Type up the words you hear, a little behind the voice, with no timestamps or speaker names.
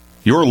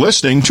You're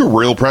listening to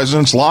Real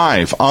Presence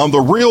Live on the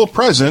Real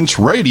Presence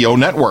Radio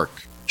Network.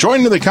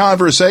 Join in the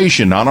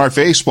conversation on our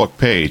Facebook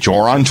page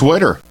or on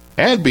Twitter.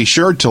 And be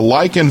sure to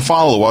like and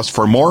follow us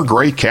for more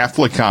great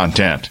Catholic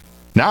content.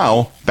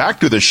 Now,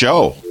 back to the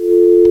show.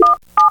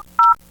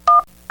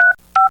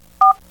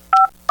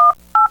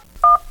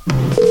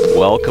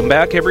 Welcome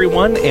back,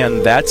 everyone,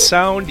 and that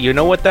sound, you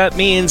know what that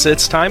means.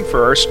 It's time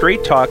for our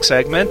Straight Talk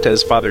segment,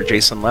 as Father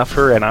Jason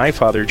Leffer and I,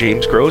 Father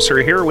James Gross, are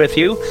here with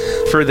you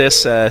for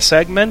this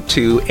segment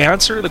to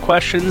answer the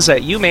questions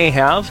that you may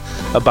have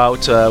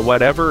about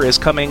whatever is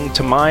coming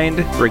to mind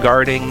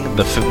regarding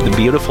the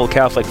beautiful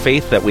Catholic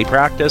faith that we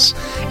practice.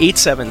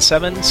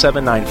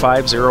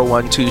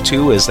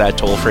 877-795-0122 is that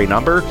toll-free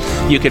number.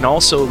 You can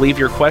also leave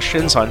your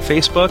questions on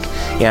Facebook,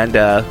 and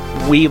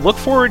we look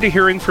forward to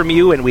hearing from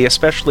you, and we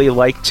especially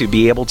like to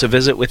be able to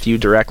visit with you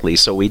directly.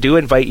 So we do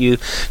invite you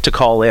to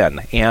call in.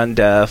 And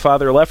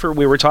Father Leffer,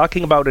 we were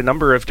talking about a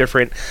number of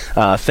different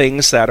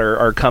things that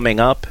are coming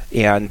up.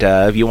 And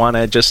if you want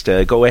to just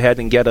go ahead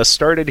and get us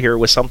started here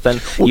with something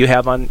you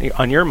have on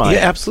your mind.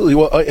 Yeah, absolutely.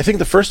 Well, I think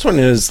the first one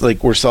is,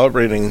 like, we're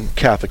celebrating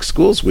Catholic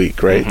Schools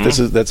Week, right?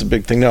 Mm-hmm. That's a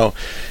big thing. Now,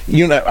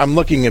 you know, I'm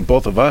looking at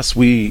both of us.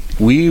 We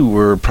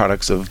were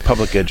products of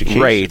public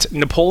education. Right.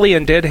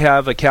 Napoleon did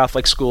have a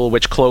Catholic school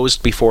which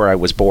closed before I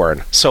was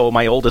born. So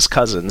my oldest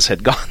cousins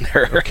had gone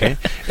there. Okay.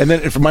 And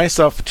then for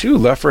myself, too,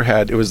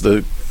 Leffer it was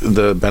the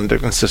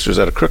Benedictine sisters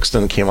out of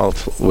Crookston came all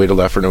the way to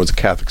Leffer, and it was a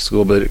Catholic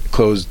school, but it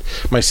closed.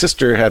 My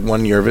sister had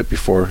 1 year of it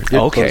before it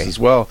closed as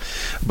well.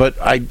 But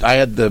I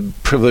had the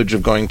privilege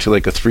of going to,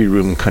 like, a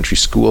 3-room country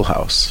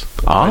schoolhouse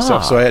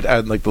myself. So I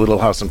had like the Little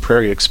House on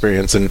Prairie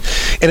experience, and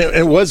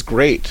it was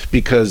great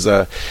because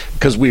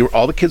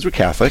all the kids were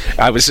Catholic.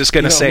 I was just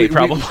going to say,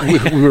 probably.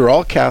 We were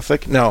all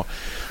Catholic. Now,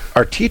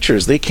 our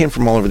teachers, they came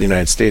from all over the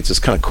United States. It's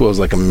kind of cool. It was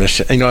like a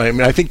mission. You know, I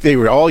mean, I think they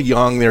were all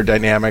young. They were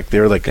dynamic. They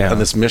were like on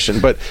this mission.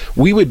 But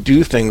we would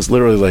do things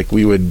literally like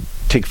we would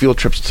take field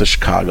trips to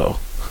Chicago.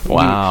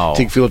 Wow.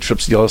 Take field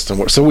trips to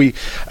Yellowstone. So I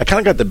kind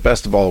of got the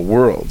best of all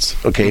worlds,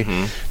 okay?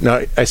 Mm-hmm.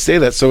 Now, I say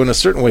that, so in a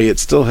certain way, it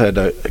still had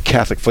a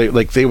Catholic flavor.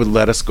 Like, they would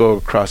let us go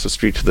across the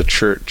street to the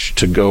church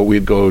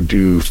we'd go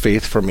do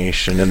faith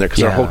formation in there,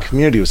 because our whole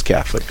community was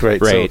Catholic,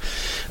 right? Right.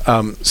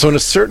 So in a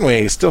certain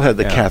way, it still had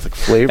the Catholic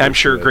flavor. I'm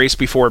sure grace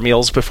before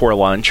meals, before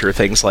lunch, or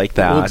things like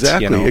that. Well,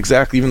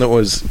 exactly, even though it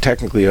was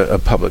technically a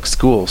public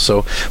school.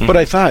 So, but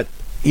I thought,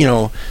 you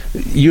know,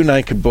 you and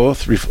I could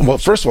both well,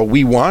 first of all,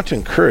 we want to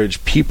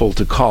encourage people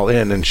to call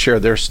in and share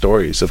their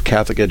stories of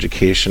Catholic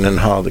education and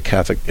how the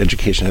Catholic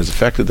education has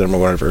affected them or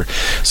whatever.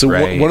 So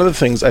one of the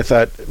things I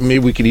thought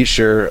maybe we could each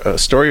share a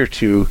story or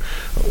two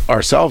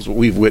ourselves, what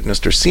we've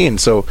witnessed or seen.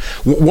 So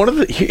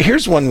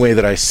here's one way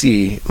that I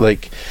see,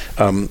 like,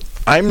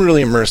 I'm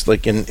really immersed,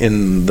 like,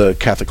 in the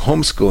Catholic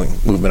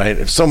homeschooling movement. I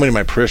have so many of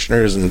my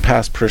parishioners and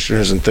past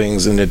parishioners and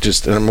things, and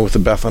I'm with the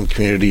Bethlehem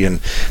community, and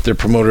they're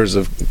promoters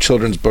of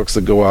children's books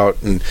that go out.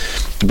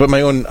 But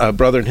my own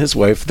brother and his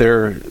wife,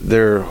 they're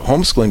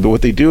homeschooling. But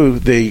what they do,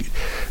 they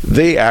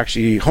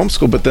actually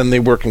homeschool, but then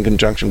they work in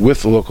conjunction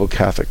with the local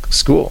Catholic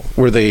school,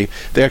 where they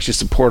actually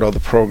support all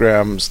the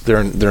programs. They're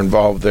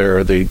involved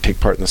there. They take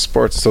part in the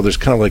sports. So there's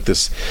kind of like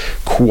this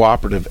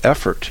cooperative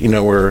effort, you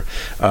know, where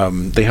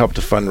they help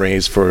to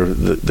fundraise for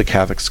the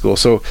Catholic school.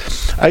 So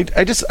I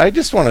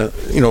just want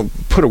to, you know,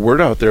 put a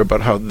word out there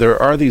about how there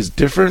are these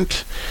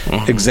different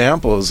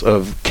examples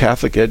of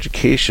Catholic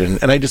education,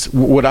 and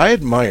what I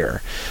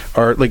admire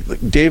are like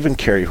Dave and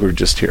Carrie, who are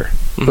just here.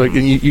 Like,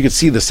 and you can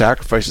see the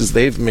sacrifices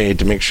they've made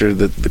to make sure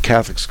that the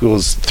Catholic school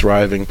is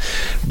thriving.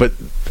 But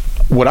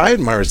what I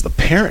admire is the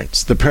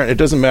parents. It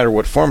doesn't matter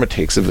what form it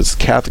takes, if it's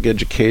Catholic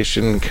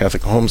education,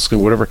 Catholic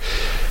homeschool, whatever.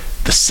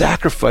 The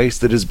sacrifice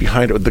that is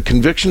behind it, the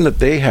conviction that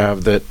they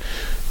have that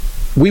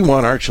we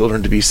want our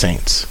children to be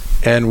saints,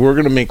 and we're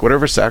going to make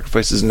whatever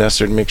sacrifices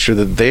necessary to make sure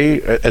that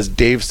they, as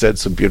Dave said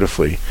so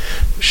beautifully,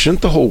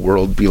 shouldn't the whole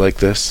world be like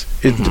this?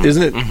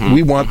 Isn't it?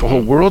 We want the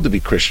whole world to be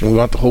Christian. We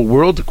want the whole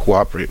world to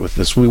cooperate with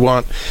this. We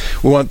want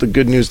the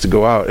good news to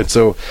go out. And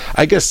so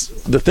I guess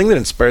the thing that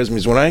inspires me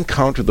is when I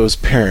encounter those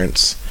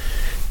parents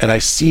and I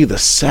see the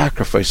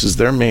sacrifices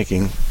they're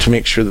making to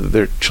make sure that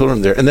their children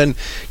are there. And then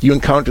you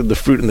encounter the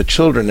fruit in the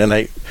children, and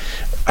I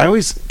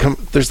always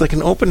there's like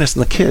an openness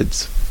in the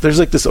kids. There's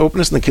like this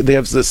openness in the kid. They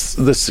have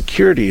this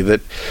security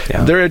that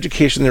their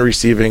education they're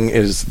receiving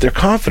they're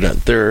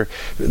confident. They're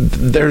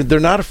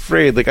not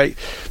afraid. Like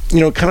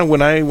kind of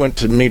when I went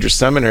to major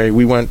seminary,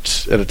 we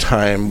went at a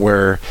time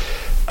where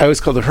I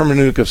always called the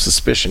hermeneutic of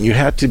suspicion. You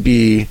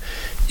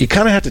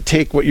kind of had to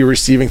take what you're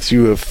receiving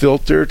through a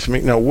filter to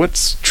make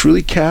what's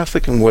truly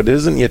Catholic and what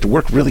isn't. You had to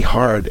work really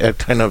hard at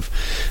kind of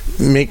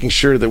making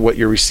sure that what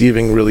you're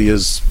receiving really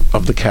is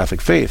of the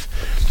Catholic faith.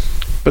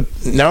 But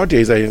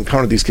nowadays, I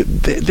encounter these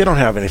kids. They don't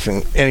have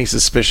any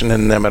suspicion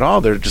in them at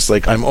all. They're just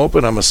like, I'm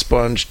open. I'm a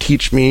sponge.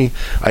 Teach me.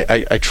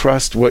 I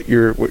trust what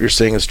you're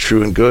saying is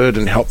true and good,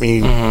 and help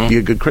me be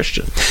a good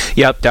Christian.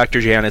 Yep,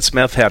 Dr. Janet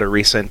Smith had a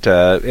recent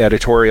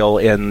editorial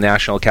in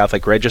National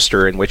Catholic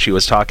Register in which he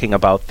was talking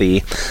about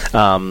the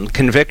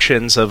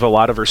convictions of a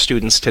lot of her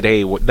students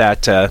today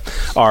that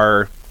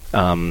are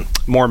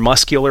more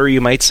muscular, you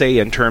might say,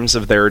 in terms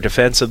of their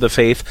defense of the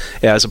faith,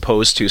 as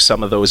opposed to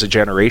some of those a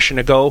generation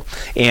ago.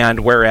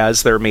 And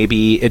whereas there may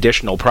be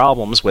additional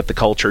problems with the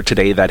culture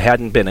today that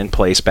hadn't been in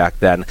place back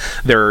then,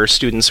 there are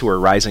students who are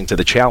rising to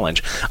the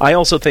challenge. I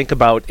also think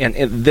about, and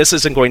this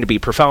isn't going to be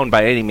profound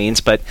by any means,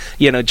 but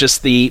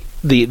just the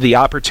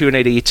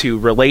opportunity to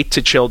relate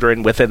to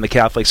children within the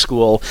Catholic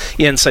school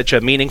in such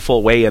a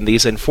meaningful way, in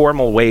these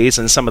informal ways,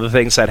 and some of the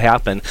things that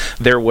happen.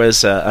 There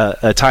was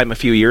a time a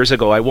few years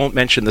ago, I won't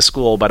mention the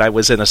school, but I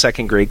was in a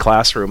second grade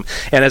classroom,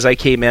 and as I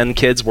came in,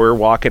 kids were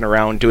walking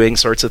around doing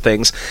sorts of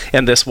things,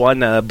 and this one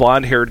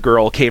blonde-haired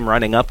girl came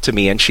running up to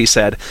me, and she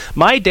said,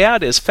 "My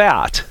dad is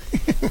fat."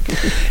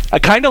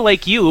 Kind of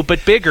like you,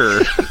 but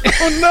bigger.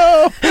 Oh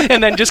no!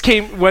 And then just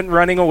went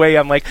running away.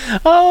 I'm like,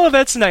 oh,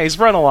 that's nice.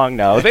 Run along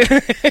now.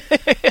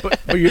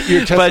 but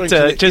you're testifying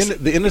to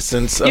the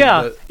innocence of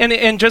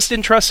and just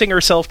entrusting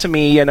herself to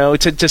me,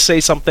 to say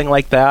something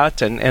like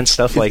that and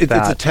stuff like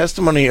that. It's a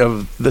testimony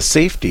of the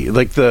safety,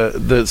 like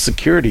the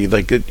security,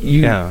 like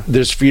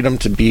there's freedom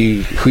to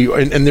be who you are,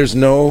 and there's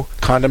no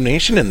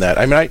condemnation in that.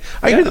 I mean,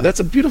 I hear that. That's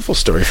a beautiful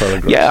story, Father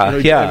Gross. Yeah. I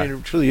mean,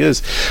 it truly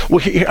is. Well,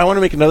 here, I want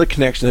to make another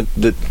connection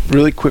that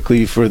really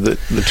quickly for the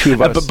two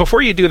of us. But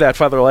before you do that,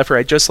 Father Leffer,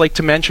 I'd just like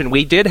to mention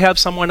we did have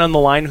someone on the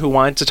line who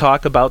wanted to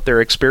talk about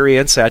their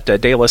experience at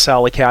De La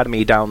Salle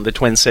Academy down the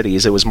Twin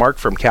Cities. It was Mark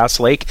from Cass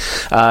Lake.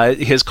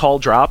 His call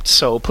dropped,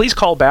 so please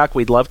call back.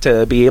 We'd love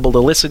to be able to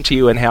listen to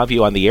you and have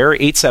you on the air.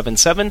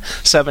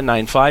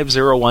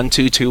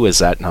 877-795-0122 is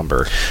that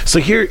number. So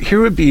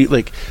here would be,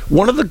 like,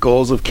 one of the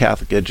goals of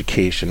Catholic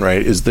education,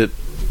 right, is that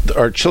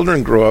our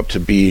children grow up to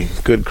be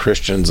good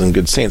Christians and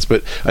good saints,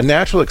 but a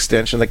natural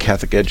extension of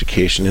Catholic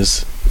education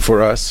is,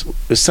 for us,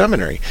 is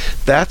seminary.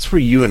 That's where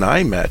you and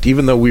I met,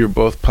 even though we were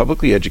both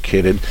publicly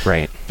educated.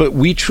 Right. But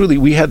we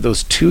had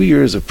those 2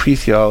 years of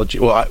pre-theology.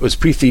 Well, it was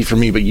pre-the for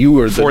me, but you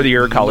were the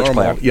 4-year college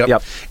normal, plan.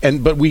 Yep.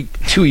 But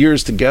 2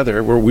 years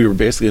together, where we were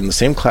basically in the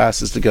same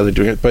classes together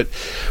doing it. But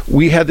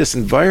we had this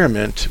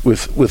environment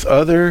with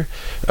other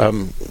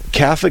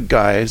Catholic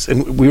guys,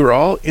 and we were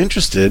all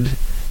interested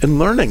in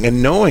learning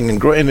and knowing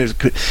and growing,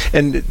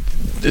 and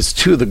it's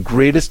 2 of the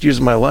greatest years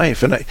of my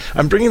life. And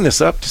I'm bringing this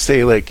up to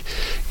say, like,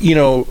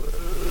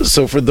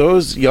 so for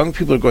those young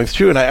people who are going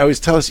through, and I always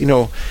tell us,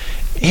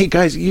 hey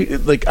guys,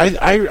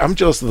 I'm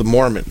jealous of the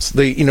Mormons.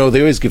 They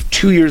always give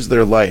 2 years of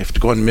their life to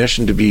go on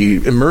mission, to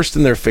be immersed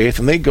in their faith,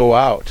 and they go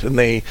out and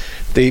they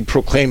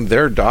proclaim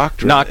their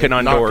doctrine, knocking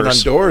on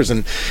doors,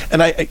 and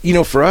I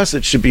for us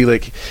it should be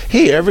like,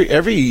 hey,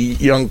 every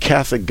young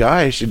Catholic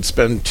guy should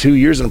spend 2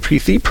 years in a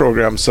pre-the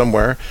program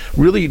somewhere,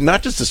 really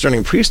not just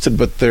discerning priesthood,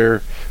 but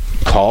their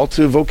call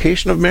to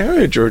vocation of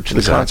marriage, or to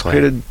the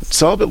consecrated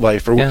celibate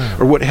life, or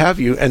what have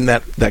you, and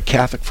that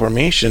Catholic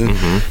formation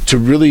to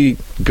really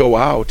go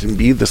out and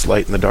be this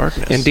light in the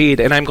darkness. Indeed,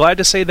 and I'm glad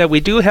to say that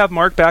we do have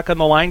Mark back on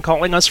the line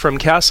calling us from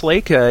Cass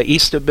Lake,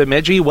 east of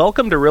Bemidji.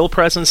 Welcome to Real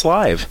Presence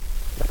Live.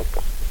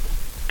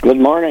 Good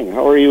morning.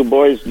 How are you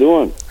boys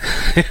doing?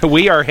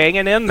 We are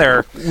hanging in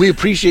there. We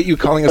appreciate you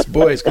calling us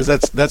boys, because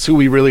that's who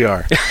we really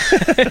are.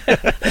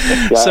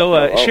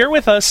 So share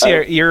with us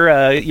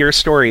your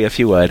story, if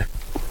you would.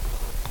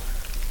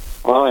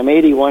 Well, I'm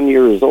 81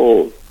 years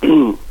old,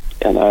 and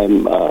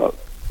I'm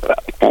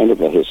kind of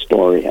a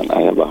historian.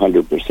 I have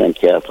 100%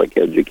 Catholic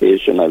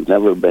education. I've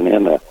never been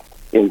in an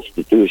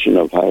institution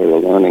of higher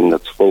learning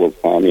that's full of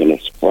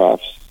communist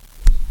profs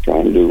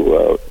trying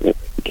to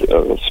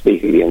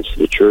speak against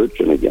the church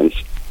and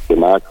against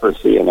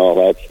democracy and all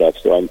that stuff.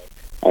 So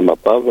I'm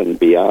above and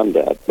beyond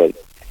that. But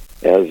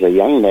as a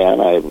young man,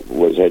 I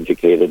was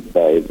educated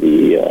by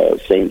the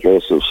St.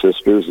 Joseph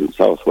Sisters in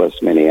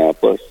Southwest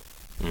Minneapolis.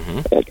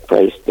 At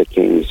Christ the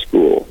King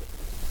School.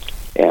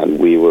 And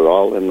we were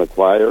all in the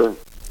choir.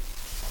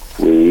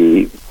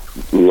 We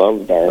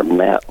loved our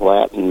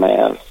Latin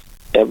Mass.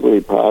 Every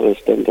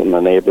Protestant in the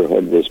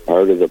neighborhood was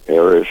part of the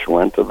parish,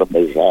 went to the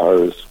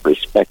bazaars,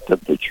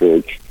 respected the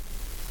church.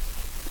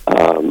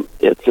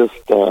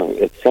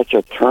 It's such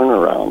a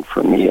turnaround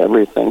for me.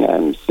 Everything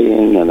I'm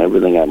seeing and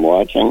everything I'm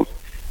watching.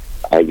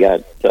 I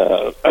got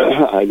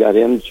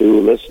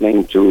into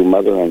listening to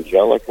Mother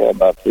Angelica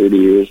about 30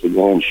 years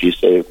ago, and she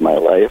saved my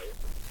life.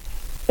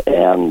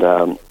 And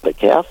the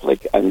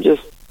Catholic,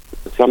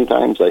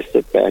 sometimes I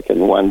sit back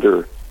and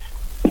wonder,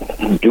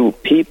 do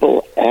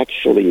people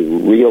actually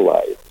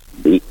realize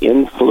the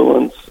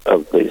influence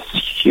of this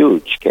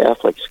huge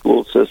Catholic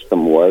school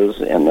system was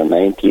in the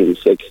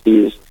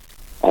 1960s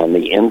on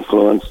the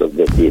influence of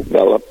the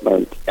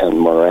development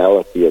and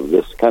morality of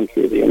this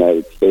country, the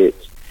United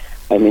States?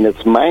 I mean,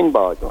 it's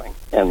mind-boggling,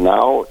 and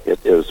now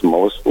it is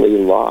mostly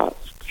lost.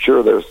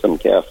 Sure, there's some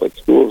Catholic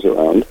schools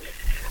around.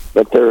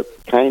 but they're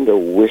kind of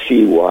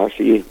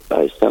wishy-washy.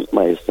 I sent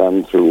my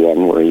son through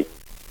one where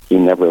he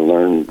never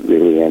learned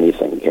really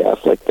anything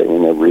Catholic. They were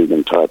never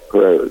even taught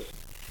prayers.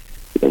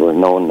 There were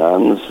no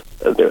nuns.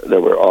 They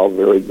were all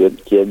very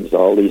good kids.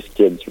 All these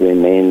kids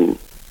remain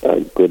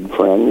good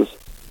friends,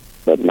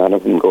 but none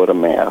of them go to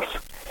Mass.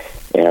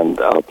 And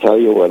I'll tell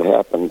you what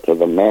happened to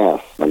the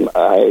Mass. When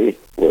I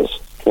was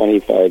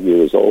 25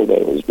 years old,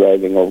 I was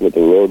driving over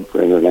the road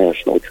for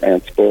international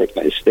transport,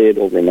 and I stayed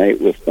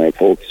overnight with my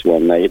folks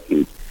one night,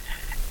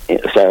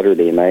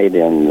 Saturday night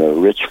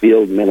in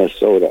Richfield,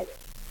 Minnesota.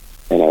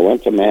 And I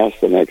went to Mass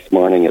the next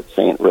morning at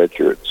St.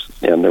 Richard's,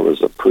 and there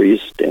was a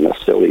priest in a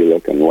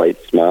silly-looking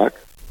white smock,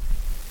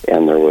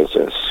 and there was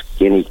a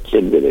skinny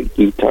kid with a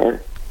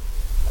guitar,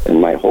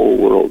 and my whole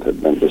world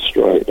had been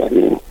destroyed. I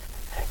mean,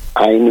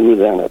 I knew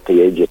then at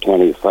the age of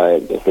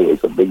 25 that there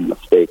was a big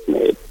mistake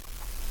made.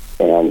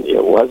 And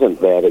it wasn't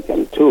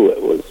Vatican II,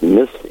 it was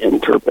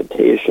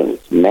misinterpretations,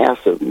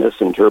 massive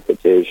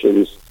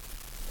misinterpretations,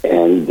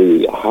 and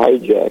the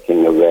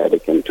hijacking of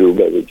Vatican II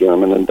by the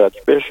German and Dutch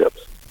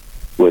bishops,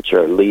 which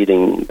are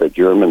leading, the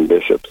German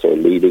bishops are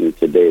leading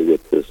today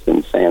with this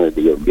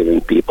insanity of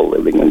giving people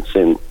living in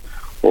sin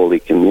Holy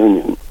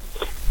Communion.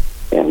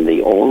 And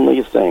the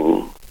only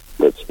thing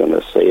that's going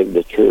to save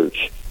the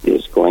Church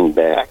is going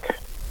back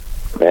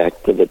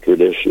to the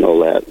traditional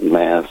Latin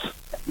Mass,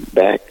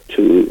 back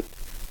to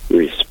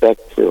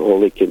respect for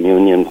Holy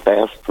Communion,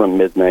 fast from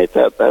midnight.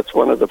 That's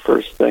one of the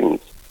first things.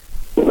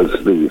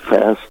 Was the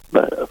fast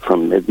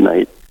from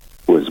midnight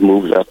was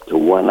moved up to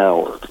 1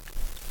 hour,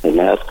 and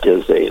that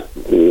is a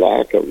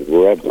lack of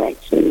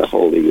reverence in the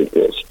Holy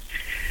Eucharist.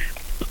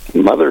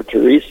 Mother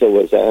Teresa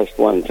was asked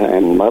one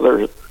time,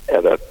 Mother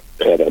at a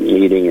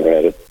meeting or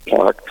at a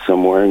talk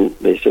somewhere, and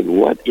they said,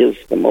 "What is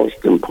the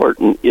most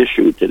important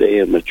issue today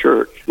in the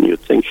Church?" And you'd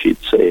think she'd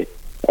say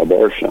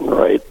abortion,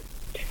 right?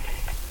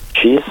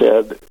 She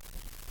said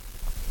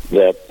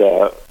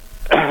that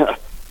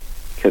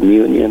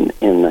communion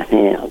in the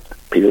hand,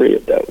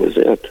 period. That was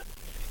it.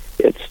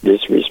 It's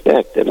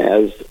disrespect. And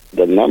as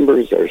the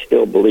numbers are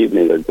still, believe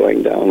me, they're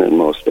going down in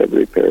most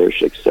every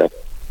parish except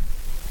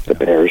the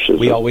parishes.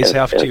 We always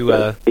have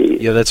to,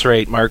 yeah, that's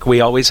right, Mark. We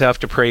always have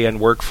to pray and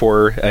work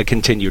for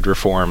continued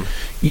reform.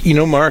 You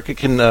know, Mark, I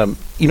can,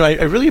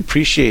 I really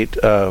appreciate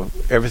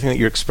everything that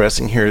you're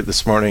expressing here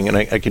this morning, and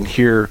I can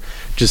hear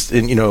just,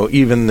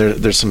 even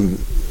there's some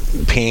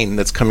pain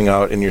that's coming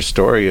out in your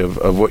story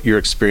of what you're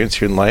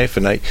experiencing in life.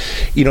 And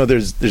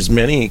there's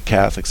many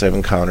Catholics I've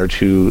encountered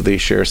who they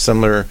share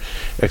similar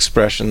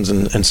expressions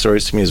and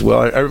stories to me as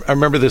well. I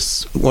remember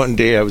this one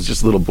day, I was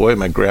just a little boy,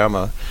 my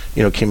grandma,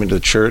 came into the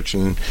church,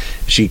 and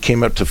she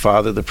came up to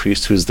Father, the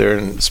priest who was there,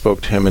 and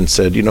spoke to him and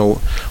said,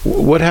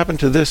 what happened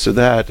to this or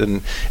that?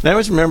 And I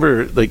always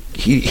remember, like,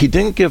 he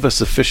didn't give a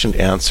sufficient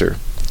answer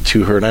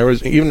to her, and I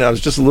was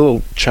just a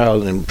little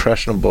child and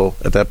impressionable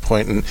at that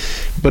point,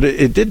 but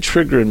it did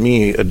trigger in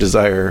me a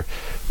desire.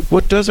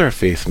 What does our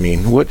faith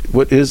mean?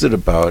 What is it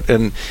about?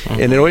 And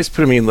it always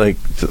put me like,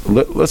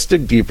 let's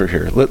dig deeper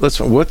here. What's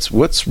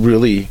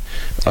really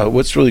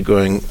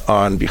going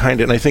on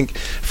behind it? And I think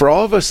for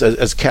all of us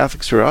as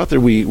Catholics who are out there,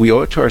 we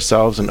owe it to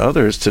ourselves and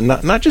others to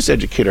not just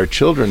educate our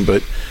children,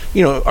 but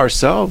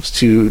ourselves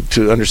to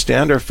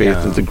understand our faith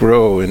and to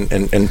grow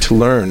and to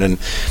learn. And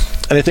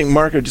I think,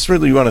 Mark, I just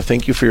really want to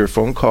thank you for your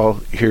phone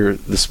call here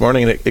this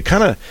morning. And it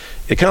kind of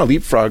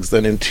leapfrogs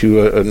then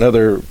into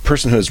another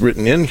person who has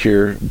written in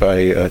here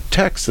by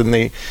text, and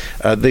they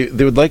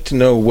would like to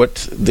know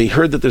what they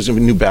heard, that there's a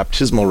new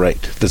baptismal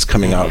rite that's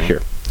coming out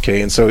here.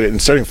 Okay, and so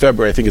starting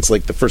February, I think it's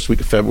like the first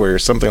week of February or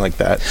something like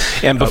that.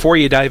 And before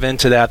you dive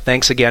into that,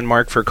 thanks again,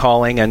 Mark, for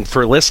calling and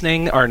for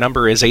listening. Our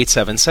number is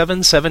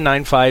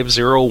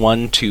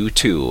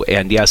 877-795-0122.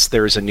 And yes,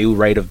 there's a new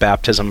rite of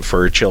baptism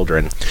for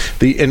children.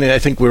 And I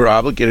think we're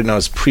obligated now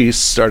as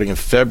priests starting in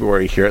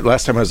February here.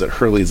 Last time I was at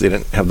Hurley's, they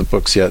didn't have the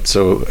books yet,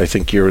 so I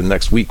think here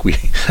next week we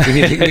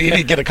need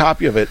to get a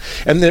copy of it.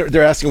 And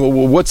they're asking,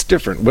 well, what's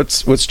different?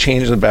 What's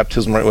changed in the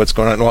baptism rite? What's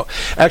going on? Well,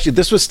 actually,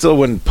 this was still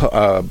when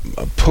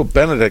Pope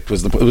Benedict it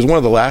was one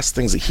of the last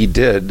things that he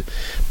did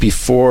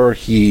before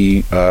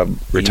he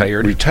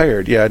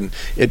retired. Yeah, and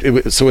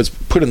so it's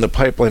put in the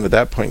pipeline at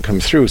that point,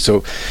 come through.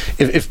 So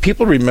if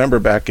people remember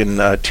back in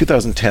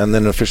 2010,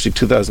 then officially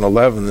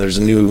 2011, there's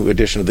a new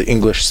edition of the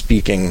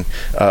English-speaking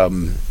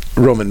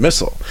Roman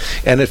Missal.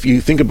 And if you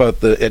think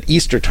about at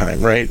Easter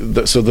time, right?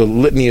 So the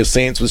Litany of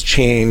Saints was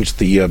changed.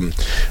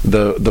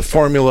 The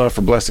formula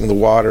for blessing the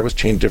water was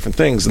changed. Different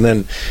things. And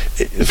then,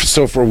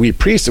 so for we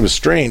priests, it was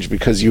strange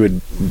because you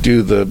would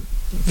do the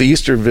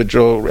Easter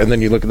Vigil, and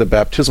then you look at the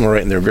baptismal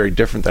rite, and they're very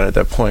different than at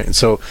that point. And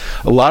so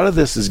a lot of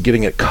this is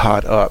getting it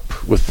caught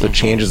up with the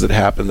changes that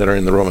happen that are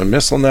in the Roman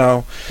Missal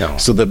now.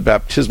 So the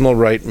baptismal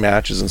rite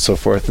matches and so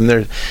forth. And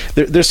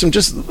there's some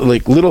just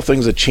like little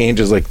things that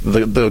changes, like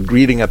the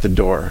greeting at the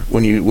door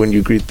when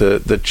you greet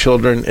the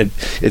children.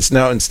 It's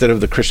now, instead of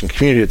the Christian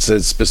community, it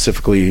says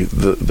specifically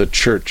the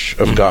Church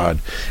of God,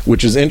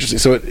 which is interesting.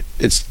 So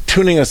it's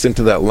tuning us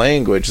into that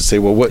language to say,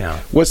 well,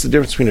 what's the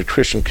difference between a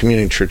Christian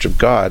community and Church of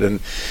God?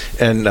 And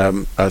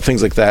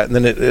things like that. And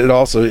then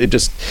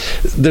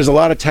there's a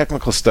lot of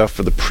technical stuff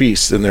for the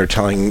priests, and they're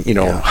telling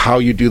how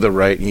you do the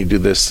rite and you do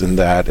this and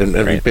that, and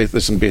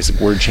there's some basic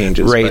word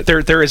changes. Right.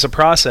 There is a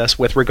process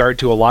with regard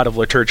to a lot of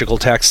liturgical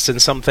texts,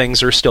 and some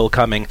things are still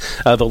coming.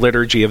 The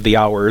Liturgy of the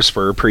Hours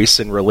for priests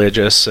and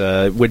religious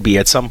would be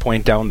at some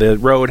point down the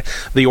road.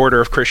 The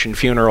Order of Christian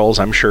Funerals,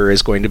 I'm sure,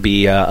 is going to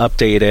be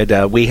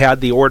updated. We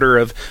had the Order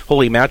of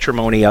Holy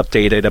Matrimony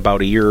updated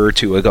about a year or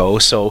two ago,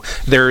 so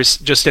there's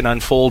just an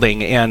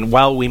unfolding. And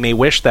while we may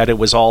wish that it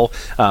was all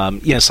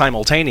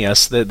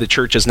simultaneous, the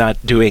Church is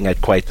not doing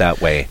it quite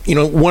that way.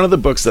 One of the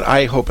books that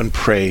I hope and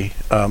pray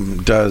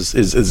does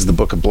is the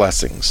Book of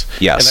Blessings.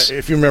 Yes. And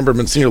if you remember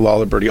Monsignor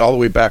Lolliberty, all the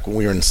way back when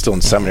we were still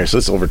in seminary, so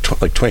this is over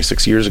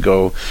 26 years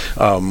ago,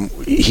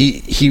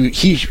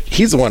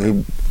 he's the one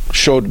who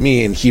showed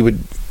me, and he would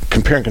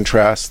compare and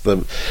contrast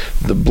the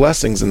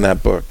blessings in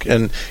that book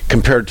and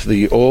compared to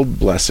the old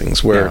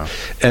blessings, where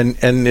and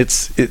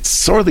it's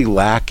sorely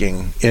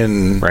lacking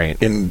in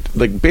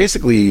like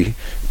basically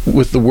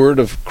with the word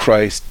of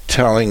Christ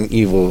telling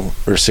evil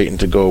or Satan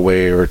to go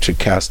away or to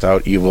cast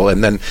out evil,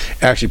 and then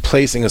actually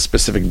placing a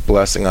specific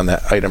blessing on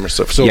that item or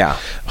so. So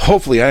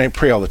hopefully, I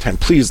pray all the time,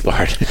 please,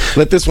 Lord,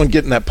 let this one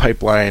get in that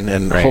pipeline,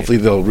 and hopefully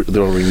they'll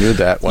renew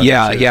that one.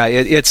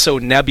 It's so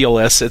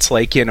nebulous. It's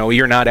like,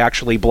 you're not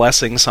actually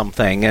blessing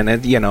something, and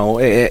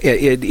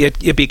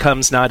it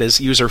becomes not as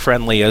user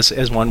friendly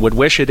as one would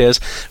wish it is.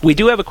 We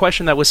do have a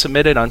question that was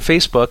submitted on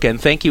Facebook, and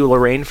thank you,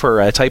 Lorraine,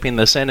 for typing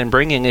this in and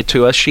bringing it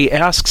to us. She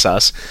asks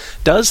us,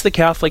 does the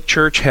Catholic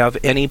Church have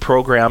any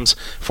programs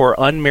for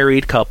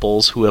unmarried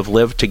couples who have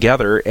lived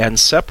together and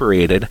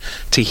separated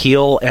to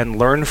heal and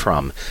learn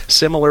from,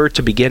 similar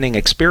to Beginning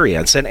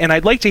Experience? And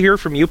I'd like to hear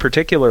from you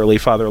particularly,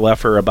 Father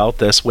Leffer, about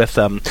this. With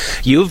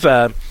you've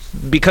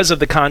because of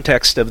the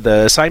context of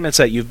the assignments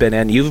that you've been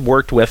in, you've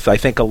worked with, I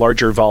think, a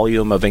larger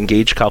volume of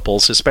engaged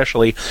couples,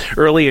 especially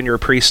early in your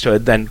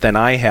priesthood than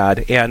I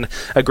had, and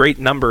a great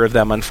number of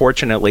them,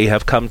 unfortunately,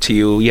 have come to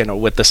you,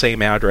 with the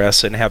same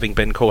address and having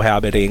been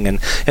cohabiting and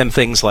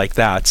things like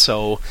that.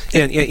 So,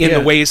 in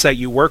the ways that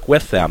you work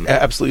with them.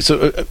 Absolutely.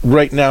 So,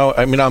 right now,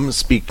 I'm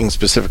speaking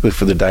specifically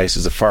for the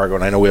Diocese of Fargo,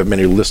 and I know we have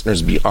many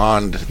listeners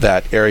beyond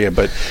that area,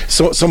 but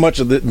so much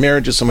of the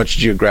marriage is so much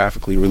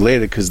geographically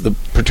related because the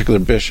particular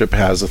bishop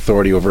has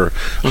authority over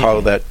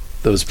how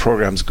those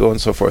programs go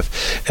and so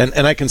forth.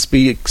 And I can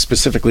speak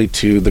specifically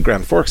to the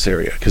Grand Forks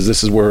area because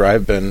this is where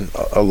I've been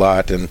a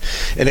lot, and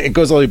it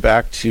goes all the way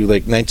back to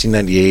like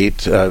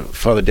 1998,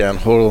 Father Dan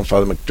Hodel and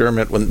Father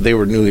McDermott, when they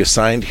were newly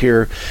assigned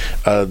here.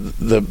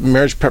 The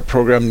marriage prep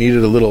program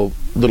needed a little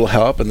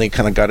help, and they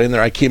kind of got in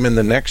there. I came in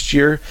the next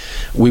year.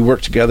 We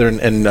worked together,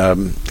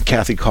 and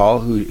Kathy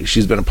Call,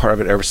 she's been a part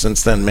of it ever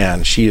since then.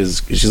 Man,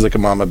 she's like a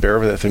mama bear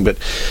with that thing, but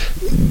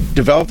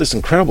developed this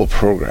incredible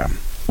program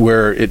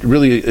where it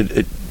really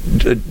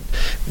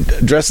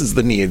addresses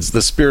the needs,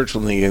 the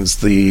spiritual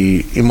needs,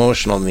 the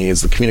emotional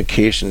needs, the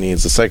communication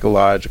needs, the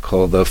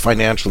psychological, the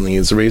financial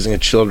needs, the raising of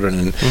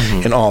children,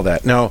 and all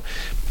that. Now,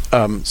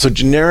 so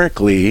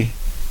generically,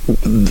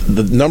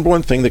 the number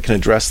one thing that can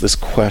address this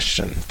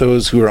question,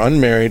 those who are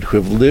unmarried, who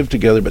have lived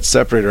together but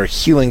separated, are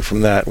healing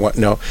from that.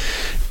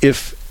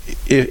 If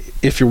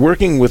you're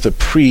working with a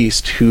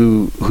priest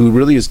who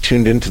really is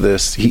tuned into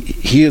this,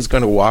 he is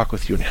going to walk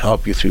with you and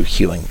help you through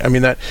healing.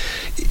 That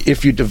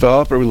if you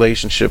develop a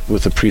relationship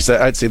with a priest,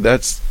 I'd say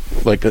that's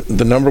like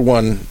the number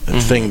one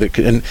thing that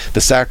and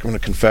the sacrament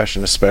of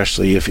confession,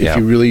 especially if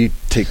you really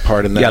take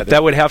part in that. Yeah,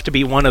 that would have to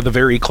be one of the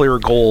very clear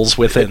goals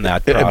within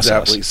that process.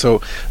 Exactly.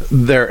 So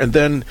there, and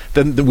then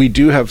we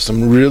do have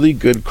some really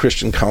good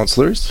Christian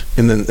counselors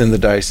in the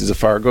Diocese of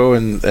Fargo,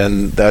 and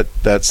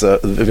that's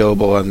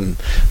available on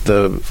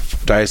the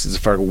Diocese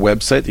of Fargo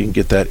website. You can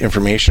get that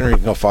information, or you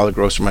can call Father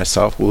Gross or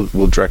myself.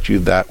 We'll direct you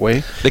that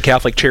way. The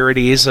Catholic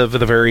Charities of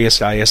the various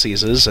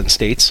dioceses and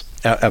states.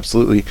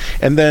 Absolutely.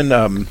 And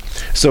then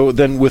so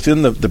then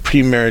within the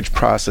pre-marriage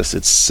process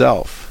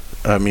itself,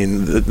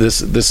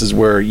 this is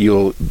where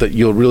you'll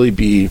really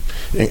be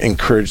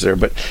encouraged there.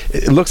 But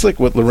it looks like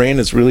what Lorraine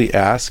is really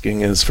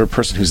asking is for a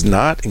person who's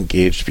not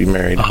engaged to be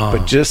married,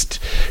 but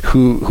just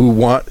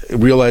who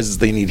realizes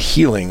they need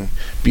healing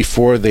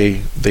before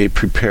they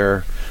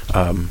prepare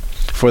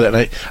for that.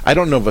 And I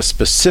don't know of a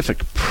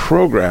specific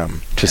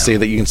program to say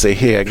that you can say,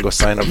 hey, I can go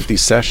sign up for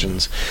these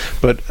sessions,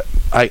 but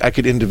I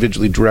could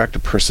individually direct a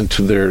person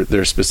to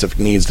their specific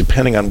needs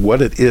depending on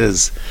what it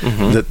is,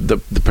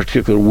 the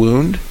particular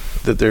wound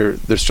that they're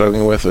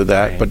struggling with, or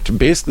that, but to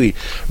basically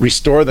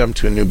restore them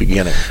to a new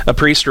beginning. A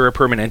priest or a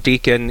permanent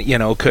deacon,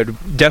 could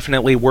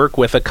definitely work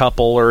with a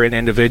couple or an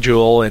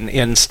individual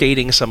in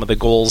stating some of the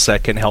goals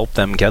that can help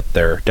them get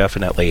there,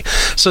 definitely.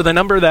 So the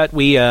number that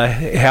we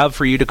have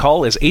for you to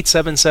call is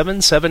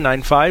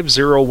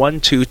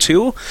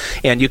 877-795-0122,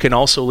 and you can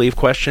also leave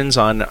questions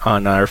on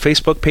our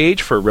Facebook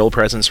page for Real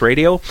Presence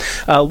Radio.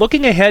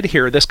 Looking ahead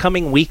here, this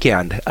coming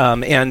weekend,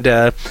 and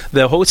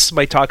the hosts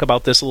might talk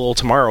about this a little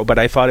tomorrow, but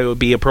I thought it would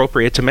be appropriate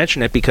appropriate to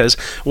mention it because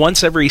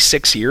once every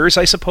 6 years,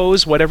 I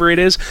suppose, whatever it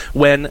is,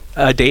 when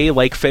a day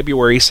like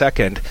February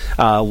 2nd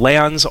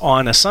lands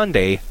on a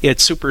Sunday, it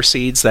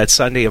supersedes that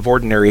Sunday of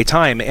ordinary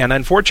time. And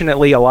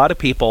unfortunately, a lot of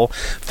people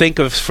think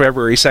of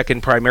February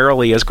 2nd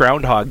primarily as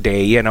Groundhog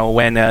Day,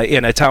 when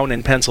in a town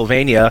in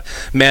Pennsylvania,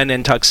 men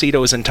in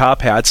tuxedos and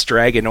top hats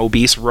drag an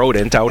obese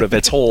rodent out of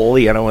its hole,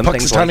 and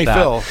things like that.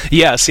 Phil.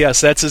 Yes,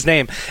 that's his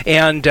name.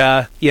 And,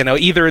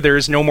 either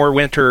there's no more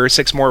winter or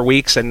 6 more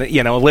weeks, and,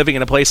 living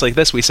in a place like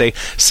this, we say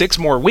 6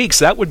 more weeks,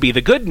 that would be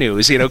the good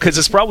news, because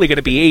it's probably going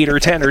to be 8 or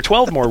 10 or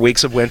 12 more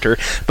weeks of winter.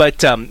 But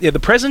the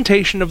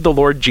presentation of the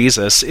Lord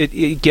Jesus,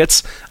 it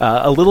gets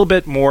a little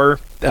bit more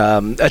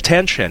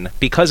attention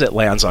because it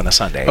lands on a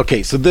Sunday.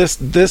 Okay, so this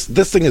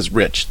thing is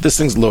rich. This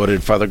thing's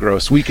loaded, Father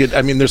Gross.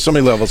 There's so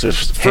many levels.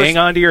 Hang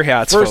on to your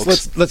hats, folks.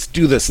 First, let's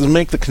do this. Let's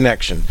make the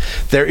connection.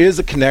 There is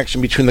a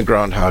connection between the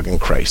groundhog and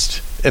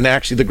Christ. And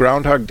actually, the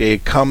Groundhog Day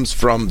comes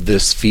from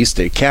this feast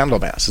day,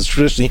 Candlemas. It's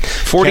traditionally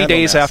 40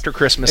 days after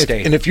Christmas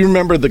Day. And if you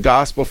remember the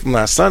gospel from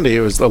last Sunday,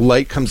 it was the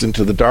light comes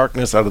into the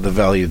darkness out of the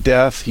valley of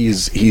death.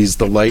 He's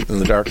the light in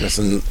the darkness.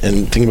 And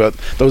think about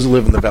those who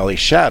live in the valley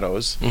of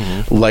shadows.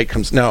 Mm-hmm. Light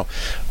comes. Now,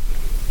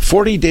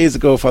 40 days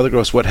ago, Father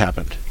Gross, what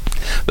happened?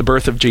 The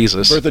birth of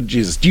Jesus.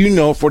 Do you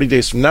know 40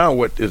 days from now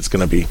what it's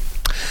going to be?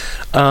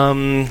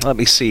 Let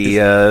me see.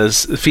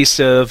 Feast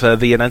of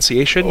the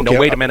Annunciation? Okay, no,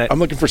 wait a minute. I'm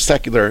looking for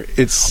secular.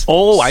 It's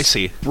I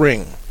see.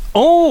 Spring.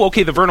 Oh,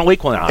 okay, the vernal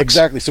equinox.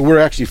 Exactly. So we're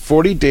actually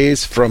 40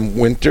 days from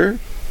winter,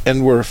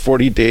 and we're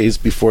 40 days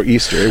before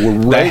Easter. We're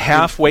right the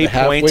halfway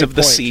point of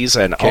the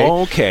season.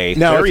 Okay.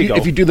 Now, there you go.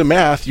 If you do the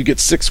math, you get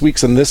 6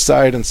 weeks on this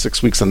side and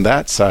 6 weeks on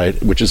that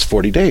side, which is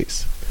 40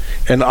 days.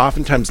 And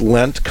oftentimes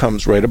Lent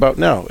comes right about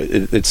now.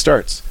 It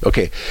starts.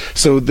 Okay,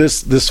 so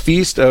this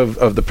feast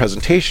of the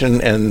presentation,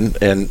 and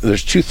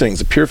there's 2 things: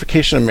 the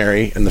purification of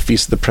Mary and the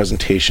feast of the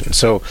presentation.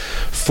 So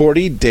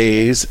 40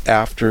 days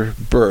after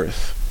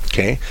birth,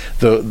 okay,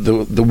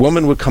 the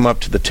woman would come up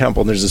to the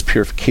temple, and there's this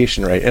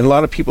purification rite. And a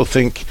lot of people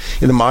think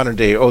in the modern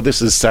day,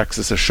 this is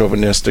sexist or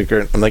chauvinistic.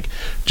 I'm like,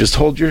 just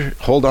hold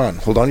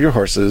on your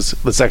horses.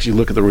 Let's actually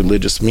look at the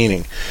religious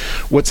meaning.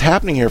 What's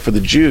happening here for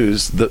the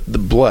Jews, the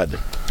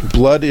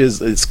blood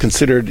is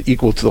considered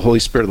equal to the Holy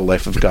Spirit of the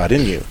life of God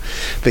in you.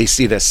 They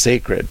see it as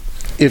sacred.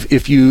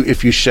 If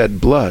you shed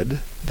blood,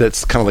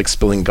 that's kind of like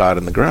spilling God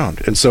in the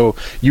ground. And so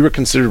you were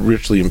considered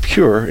ritually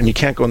impure, and you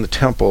can't go in the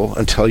temple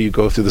until you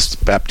go through this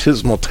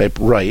baptismal type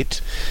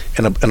rite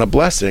and a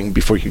blessing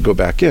before you go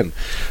back in.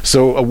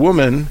 So a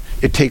woman,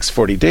 it takes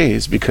 40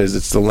 days because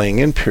it's the laying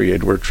in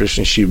period where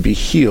traditionally she would be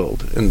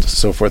healed and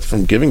so forth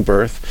from giving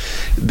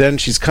birth. Then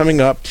she's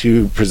coming up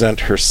to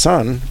present her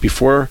son.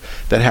 Before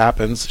that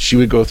happens, she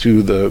would go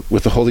through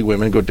with the holy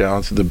women, go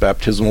down through the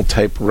baptismal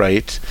type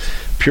rite,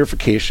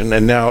 purification,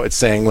 and now it's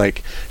saying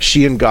like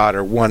she and God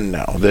are one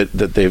now, that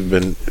they've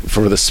been,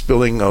 for the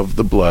spilling of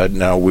the blood,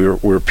 now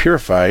we're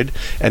purified,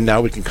 and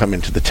now we can come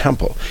into the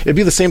temple. It'd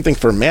be the same thing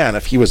for a man.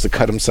 If he was to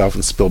cut himself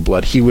and spill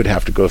blood, he would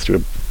have to go through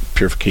a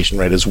purification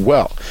rite as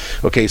well.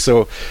 Okay,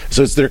 so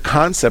it's their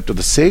concept of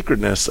the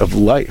sacredness of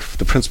life,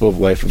 the principle of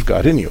life of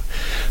God in you.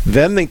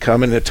 Then they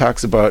come and it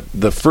talks about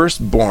the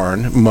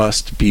firstborn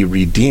must be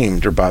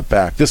redeemed or bought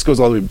back. This goes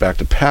all the way back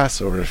to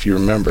Passover, if you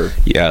remember.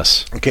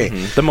 Yes. Okay.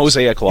 Mm-hmm. The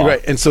Mosaic Law.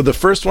 Right, and so the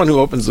first one who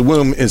opens the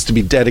womb is to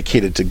be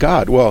dedicated to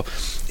God. Well,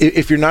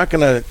 if you're not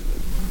going to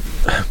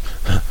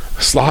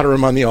slaughter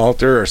him on the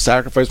altar or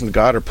sacrifice him to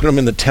God or put him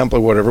in the temple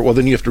or whatever, well,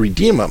 then you have to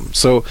redeem him.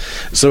 So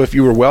if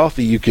you were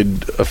wealthy, you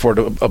could afford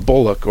a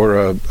bullock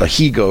or a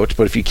he-goat,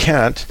 but if you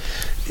can't,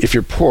 if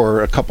you're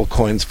poor, a couple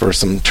coins for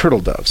some turtle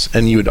doves,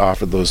 and you would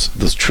offer those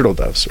turtle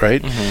doves,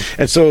 right?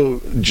 Mm-hmm. And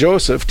so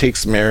Joseph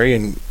takes Mary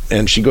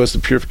and she goes to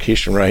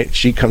purification rite.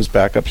 She comes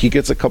back up. He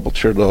gets a couple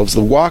turtle doves.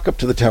 They walk up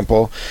to the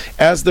temple.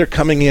 As they're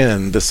coming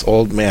in, this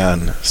old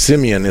man,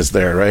 Simeon, is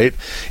there, right?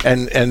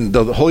 And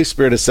the Holy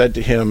Spirit has said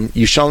to him,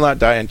 "You shall not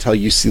die until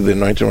you see the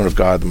anointed one of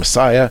God, the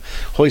Messiah."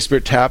 Holy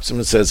Spirit taps him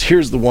and says,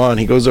 "Here's the one."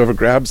 He goes over,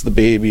 grabs the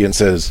baby, and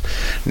says,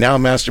 "Now,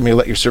 Master, may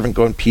let your servant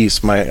go in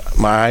peace. My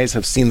eyes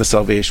have seen the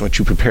salvation which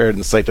you prepared in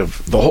the sight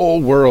of the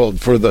whole world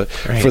for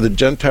the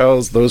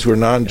Gentiles, those who are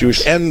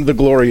non-Jewish, and the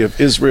glory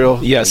of Israel."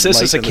 Yes,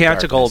 this is a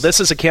canticle. This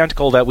is a canticle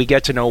that we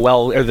get to know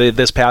well,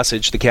 this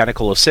passage, the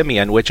Canticle of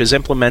Simeon, which is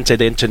implemented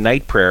into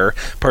night prayer,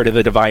 part of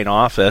the divine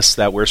office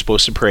that we're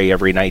supposed to pray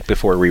every night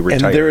before we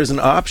retire. And there is an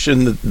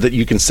option that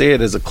you can say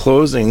it as a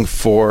closing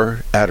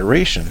for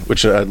adoration,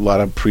 which a lot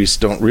of priests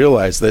don't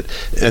realize that,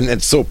 and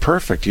it's so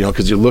perfect,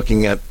 because you're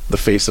looking at the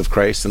face of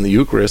Christ in the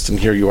Eucharist, and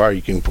here you are,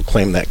 you can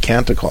proclaim that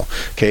canticle.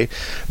 Okay,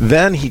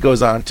 then he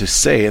goes on to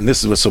say, and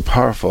this is what's so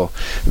powerful,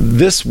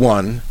 this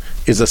one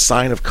is a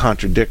sign of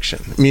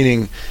contradiction,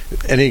 meaning,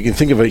 and you can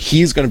think of it,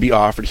 he's going to be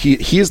offered,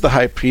 he is the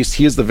high priest,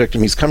 he is the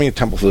victim, he's coming to the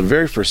temple for the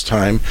very first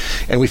time,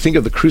 and we think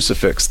of the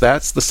crucifix,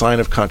 that's the sign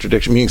of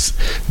contradiction, means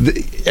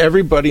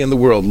everybody in the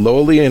world,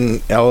 lowly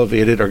and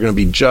elevated, are going to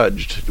be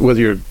judged,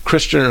 whether you're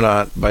Christian or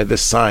not, by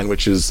this sign,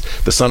 which is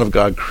the Son of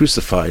God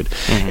crucified.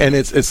 Mm-hmm. And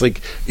it's like,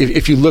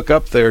 if you look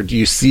up there, do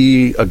you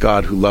see a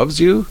God who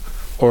loves you,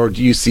 or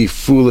do you see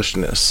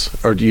foolishness,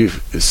 or do you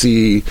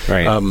see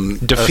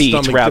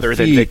defeat rather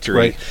than victory?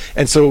 Right?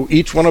 And so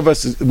each one of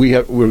us,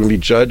 we're going to be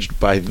judged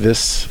by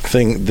this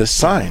thing, this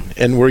sign,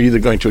 and we're either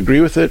going to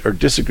agree with it or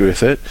disagree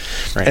with it.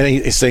 Right. And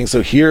he's saying,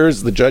 so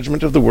here's the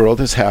judgment of the world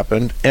has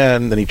happened,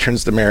 and then he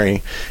turns to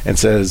Mary and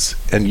says,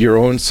 and your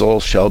own soul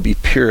shall be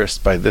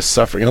pierced by this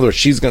suffering. In other words,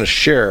 she's going to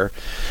share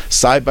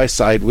side by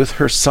side with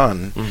her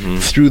son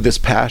through this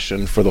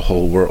passion for the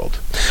whole world.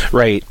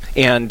 Right.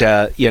 And,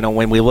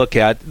 when we look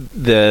at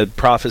the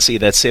prophecy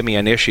that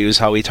Simeon issues,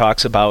 how he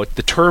talks about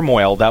the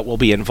turmoil that will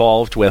be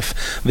involved with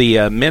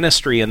the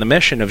ministry and the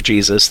mission of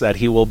Jesus, that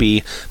he will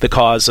be the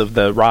cause of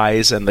the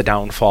rise and the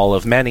downfall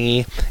of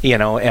many,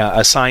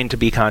 a sign to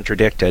be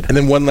contradicted. And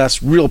then one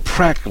last real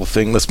practical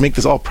thing, let's make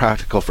this all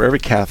practical for every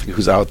Catholic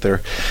who's out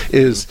there,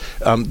 is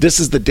this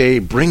is the day,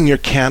 bring your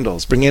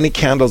candles. Bring any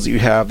candles that you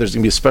have. There's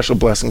going to be a special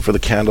blessing for the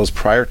candles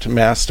prior to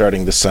Mass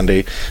starting this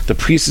Sunday. The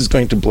priest is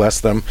going to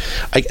bless them.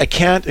 I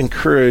can't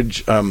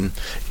encourage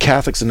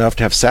Catholics enough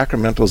to have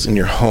sacramentals in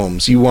your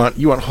homes. You want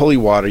holy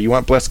water, you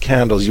want blessed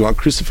candles, you want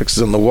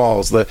crucifixes on the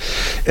walls.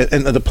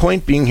 And the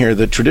point being here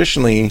that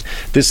traditionally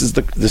this is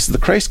the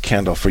Christ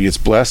candle for you. It's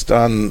blessed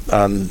on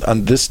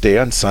this day,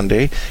 on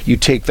Sunday. You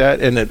take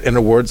that and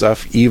it wards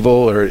off evil,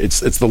 or it's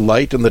the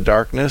light in the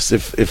darkness.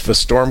 If a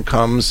storm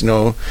comes,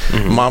 Mom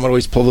would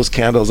always pull those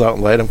candles out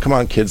and light them. Come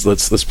on, kids,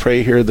 let's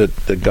pray here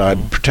that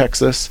God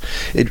protects us.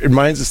 It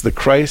reminds us that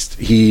Christ,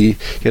 he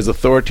has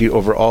authority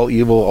over all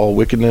evil, all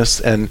wickedness,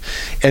 and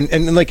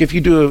like if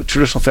you do a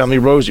traditional family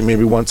rosary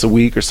maybe once a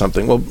week or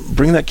something, well,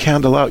 bring that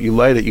candle out, you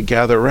light it, you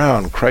gather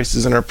around. Christ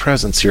is in our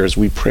presence here as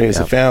we pray as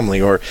a family,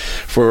 or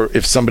for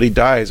if somebody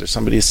dies or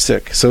somebody is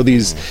sick. So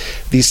these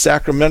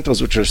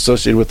sacramentals, which are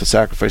associated with the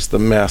sacrifice of the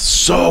Mass,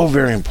 so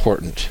very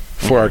important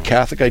for our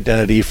Catholic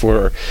identity,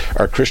 for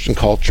our Christian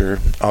culture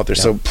out there.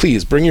 So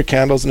please bring your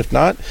candles, and if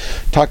not,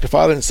 talk to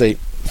Father and say,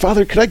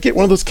 Father, could I get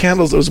one of those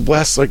candles that was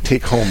blessed so I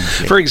take home?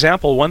 For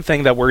example, one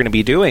thing that we're going to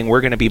be doing,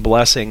 we're going to be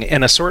blessing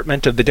an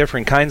assortment of the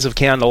different kinds of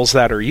candles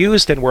that are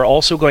used, and we're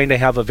also going to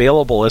have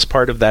available as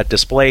part of that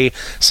display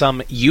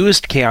some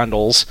used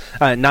candles,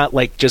 not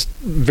like just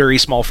very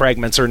small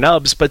fragments or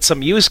nubs, but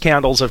some used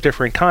candles of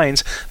different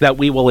kinds that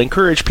we will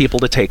encourage people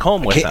to take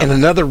home with them. And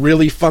another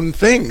really fun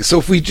thing. So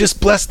if we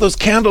just bless those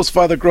candles,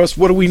 Father Gross,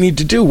 what do we need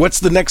to do? What's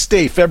the next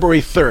day,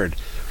 February 3rd?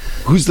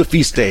 Who's the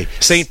feast day?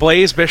 St.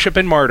 Blaise, Bishop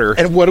and Martyr.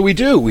 And what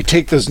do? We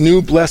take those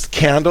new blessed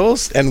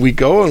candles and we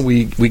go and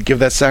we give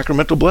that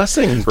sacramental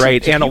blessing.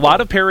 Right, and a lot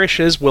of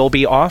parishes will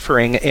be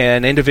offering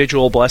an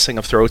individual blessing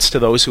of throats to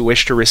those who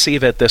wish to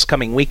receive it this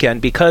coming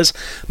weekend, because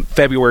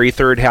February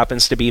 3rd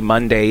happens to be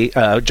Monday,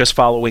 just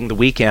following the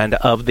weekend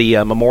of the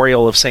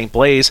memorial of St.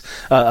 Blaise,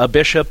 a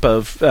bishop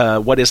of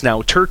what is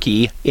now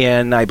Turkey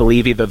in, I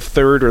believe, either the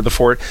 3rd or the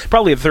 4th,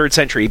 probably the 3rd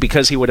century,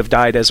 because he would have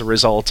died as a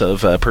result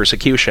of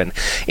persecution.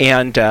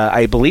 And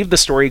I believe the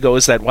story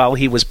goes that while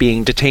he was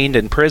being detained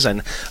in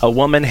prison, a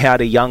woman had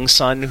a young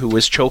son who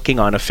was choking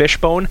on a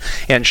fishbone,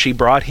 and she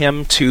brought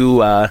him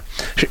to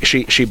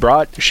she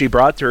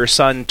brought her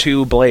son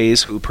to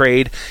Blaise, who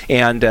prayed,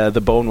 and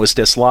the bone was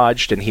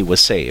dislodged, and he was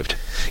saved.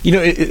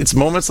 It's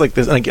moments like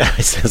this, and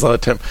I say this all the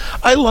time.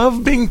 I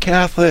love being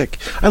Catholic.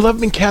 I love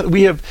being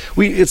Catholic.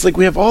 It's like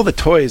we have all the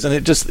toys,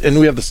 and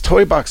we have this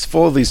toy box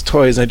full of these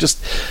toys, and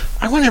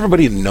I want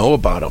everybody to know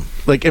about them.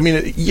 Like, I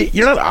mean,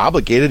 you're not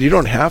obligated. You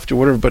don't have to,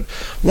 whatever. But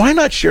why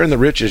not share in the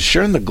riches,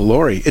 share in the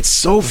glory? It's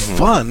so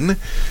fun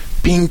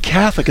being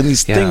Catholic and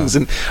these things.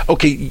 And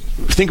okay,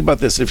 think about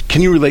this.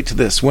 Can you relate to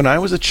this? When I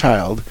was a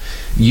child,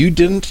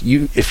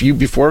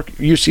 before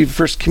you received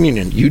First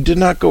Communion, you did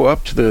not go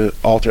up to the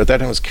altar. At that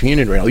time it was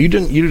communion rail. You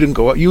didn't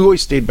go up. You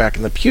always stayed back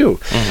in the pew.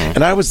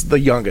 And I was the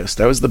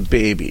youngest. I was the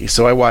baby.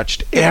 So I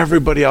watched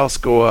everybody else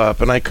go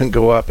up, and I couldn't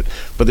go up.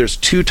 But there's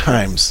 2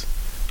 times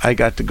I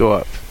got to go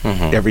up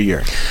every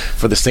year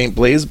for the St.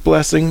 Blaise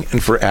blessing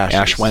and for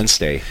Ash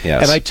Wednesday.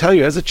 Yes. And I tell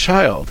you, as a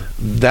child,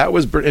 that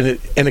was and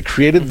it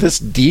created this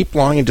deep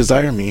longing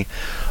desire in me.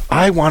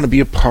 I want to be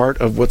a part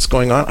of what's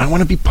going on. I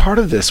want to be part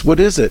of this. What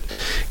is it?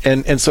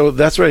 And so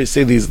that's why I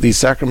say these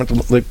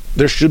sacramental. Like,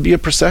 there should be a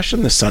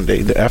procession this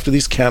Sunday after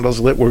these candles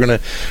lit. We're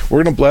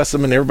gonna bless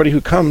them, and everybody who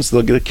comes,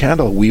 they'll get a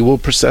candle. We will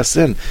process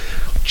in.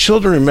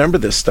 Children remember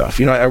this stuff.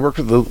 I worked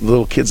with the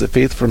little kids at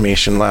Faith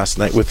Formation last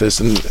night with this,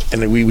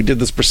 and we did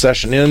this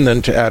procession in,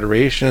 then to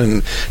adoration,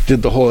 and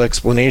did the whole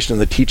explanation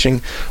and the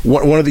teaching.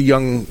 One of the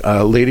young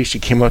ladies, she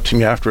came up to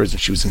me afterwards,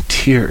 and she was in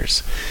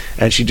tears,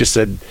 and she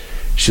said,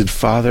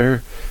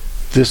 Father,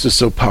 this is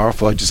so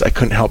powerful. I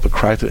couldn't help but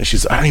cry through it. And she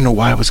said, I don't even know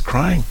why I was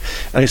crying.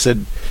 And I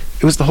said,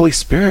 it was the Holy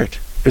Spirit.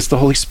 It's the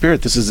Holy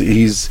Spirit.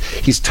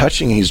 He's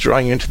touching, he's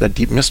drawing you into that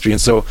deep mystery.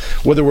 And so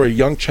whether we're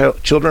young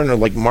children or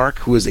like Mark,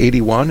 who is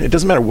 81, it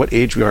doesn't matter what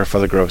age we are,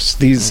 Father Gross.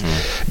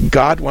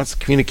 God wants to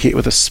communicate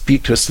with us,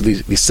 speak to us through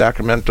these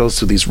sacramentals,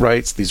 through these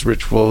rites, these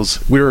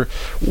rituals. We're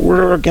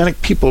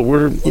organic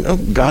people.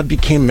 God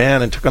became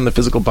man and took on the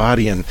physical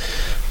body, and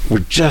we're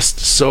just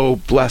so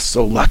blessed,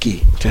 so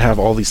lucky to have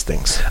all these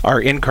things.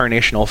 Our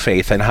incarnational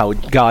faith and how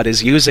God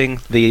is using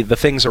the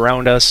things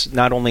around us,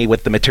 not only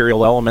with the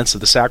material elements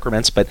of the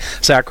sacraments, but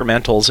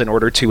sacramentals in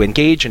order to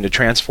engage and to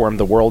transform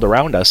the world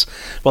around us.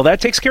 Well, that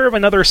takes care of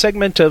another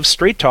segment of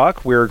Straight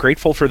Talk. We're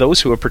grateful for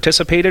those who have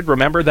participated.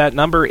 Remember that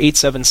number,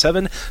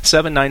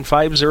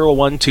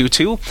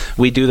 877-795-0122.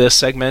 We do this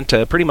segment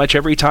pretty much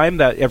every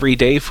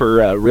day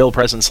for Real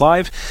Presence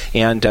Live,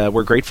 and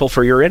we're grateful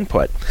for your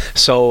input.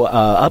 So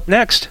up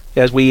next,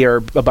 as we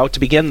are about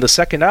to begin the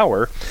second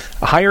hour,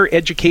 higher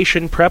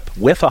education prep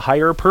with a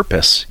higher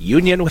purpose,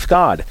 union with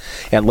God.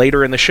 And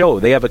later in the show,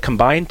 they have a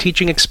combined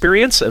teaching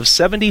experience of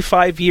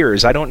 75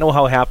 years. I don't know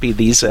how happy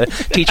these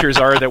teachers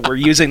are that we're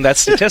using that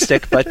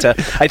statistic, but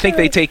I think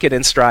they take it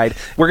in stride.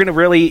 We're going to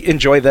really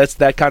enjoy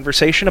that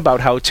conversation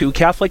about how two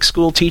Catholic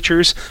school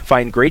teachers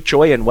find great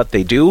joy in what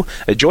they do,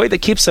 a joy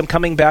that keeps them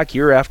coming back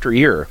year after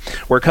year.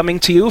 We're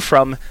coming to you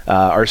from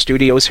our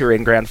studios here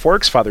in Grand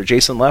Forks, Father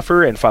Jason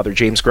Leffer and Father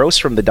James Gross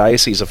from the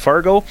Diocese of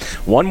Fargo.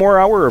 One more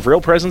hour of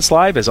Real Presence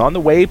Live is on the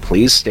way.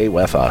 Please stay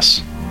with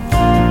us.